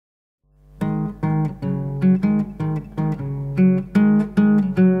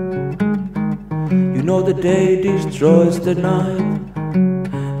For the day destroys the night,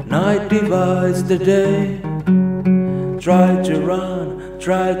 night divides the day. Try to run,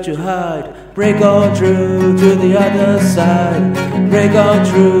 try to hide, break on through to the other side. Break on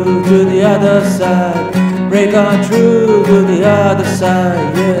through to the other side. Break on through to the other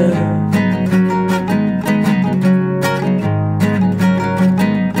side, yeah.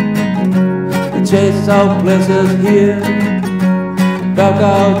 Chase out places here, dark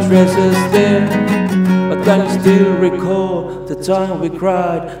out traces there, but can you still recall the time we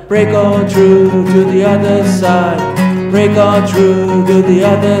cried? Break on through to the other side. Break on through to the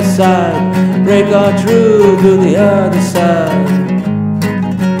other side. Break on through to the other side.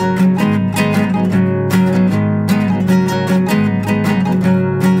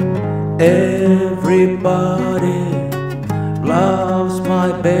 Everybody loves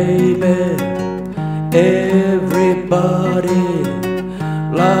my baby. Everybody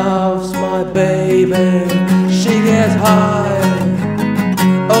loves my baby. She gets high,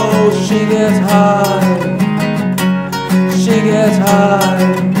 oh she gets high. She gets high,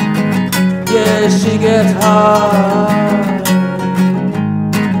 yeah she gets high.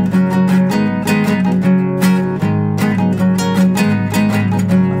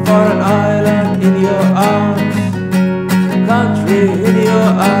 For an island in your arms, country in your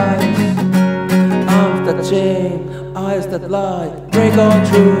eyes, that chain, eyes that lie. Break on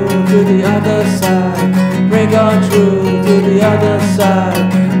through to the other side. Break on through to the other side.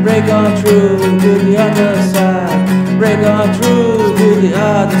 Break on through to the other side. Break on through to the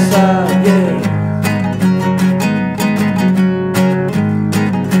other side, yeah.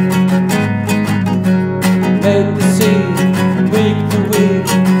 Make the scene, week to week,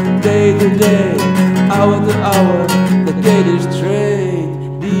 day to day, hour to hour. The gate is straight,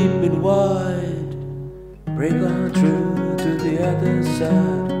 deep and wide. Break on through to the other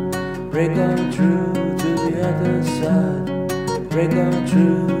side. Break on through to the other side. Break on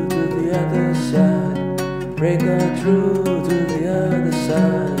through to the other side. Break on through to